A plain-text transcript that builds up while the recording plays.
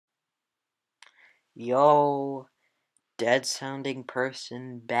Yo, dead sounding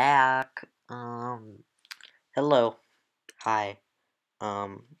person back. Hello. Hi.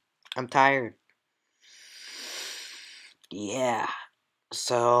 Um, I'm tired. Yeah.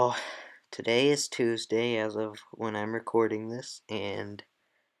 So, today is Tuesday as of when I'm recording this, and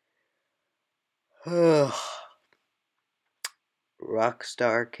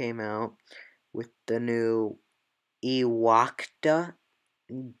Rockstar came out with the new Iwakta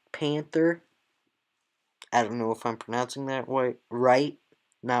Panther. I don't know if I'm pronouncing that right.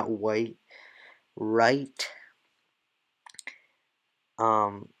 Not white. Right.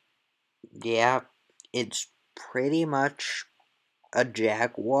 Um, yeah, it's pretty much a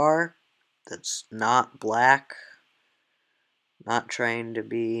jaguar that's not black. Not trying to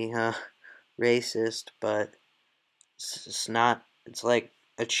be racist, but it's not. It's like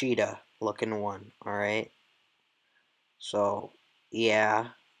a cheetah looking one. All right. So yeah.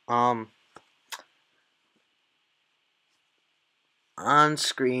 Um. On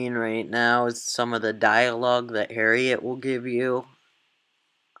screen right now is some of the dialogue that Harriet will give you.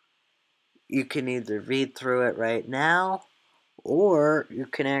 You can either read through it right now, or you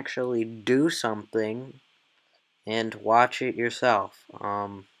can actually do something and watch it yourself.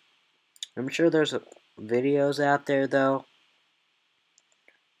 I'm sure there's videos out there though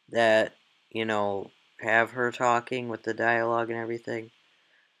that have her talking with the dialogue and everything.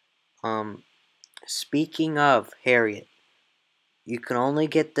 Um, Speaking of Harriet, you can only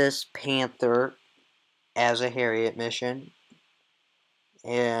get this Panther as a Harriet mission,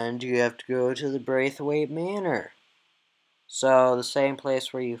 and you have to go to the Braithwaite Manor. So the same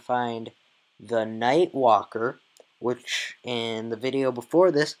place where you find the Night Walker, which in the video before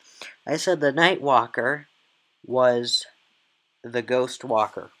this, I said the Night Walker was the Ghost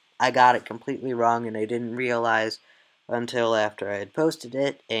Walker. I got it completely wrong, and I didn't realize until after I had posted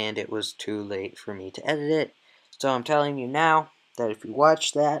it, and it was too late for me to edit it. So I'm telling you now that if you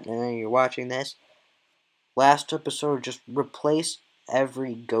watch that, and then you're watching this, last episode just replace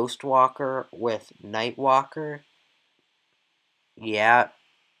every Ghost Walker with Night Walker. Yeah,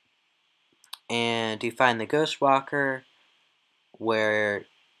 and you find the Ghost Walker where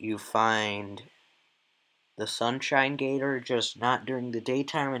you find the Sunshine Gator, just not during the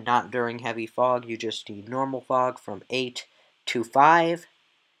daytime and not during heavy fog. You just need normal fog from 8 to 5.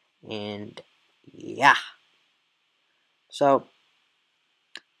 And yeah. So,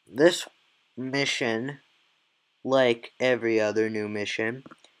 this mission, like every other new mission,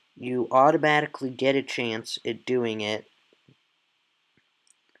 you automatically get a chance at doing it,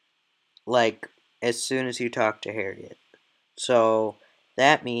 like, as soon as you talk to Harriet. So,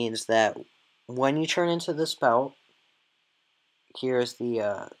 that means that when you turn into the spout, here's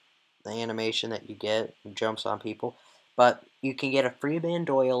the animation that you get. It jumps on people. But you can get a free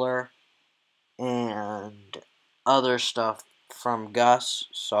bandoiler and other stuff from Gus.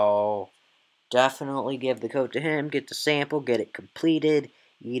 So definitely give the code to him. Get the sample. Get it completed.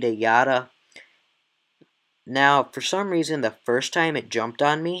 Yada yada. Now, for some reason, the first time it jumped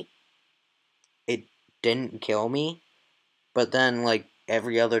on me, it didn't kill me. But then, like,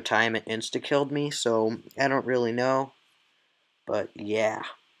 every other time it insta-killed me. So I don't really know. But yeah,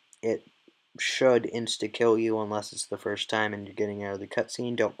 it should insta-kill you unless it's the first time and you're getting out of the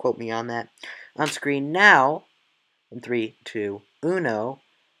cutscene. Don't quote me on that. On screen now, in 3, 2, uno,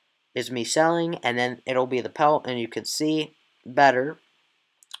 is me selling, and then it'll be the pelt, and you can see better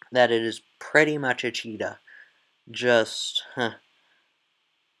that it is pretty much a cheetah. Just,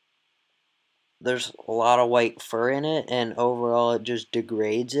 there's a lot of white fur in it, and overall it just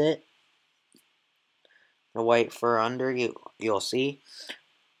degrades it. The white fur under, you'll see.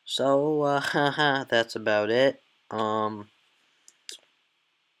 So, that's about it.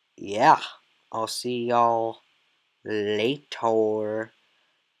 Yeah, I'll see y'all later.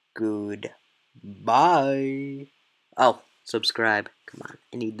 Goodbye. Oh, subscribe. Come on,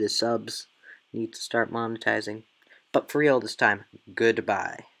 I need the subs. I need to start monetizing. But for real this time,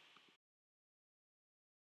 goodbye.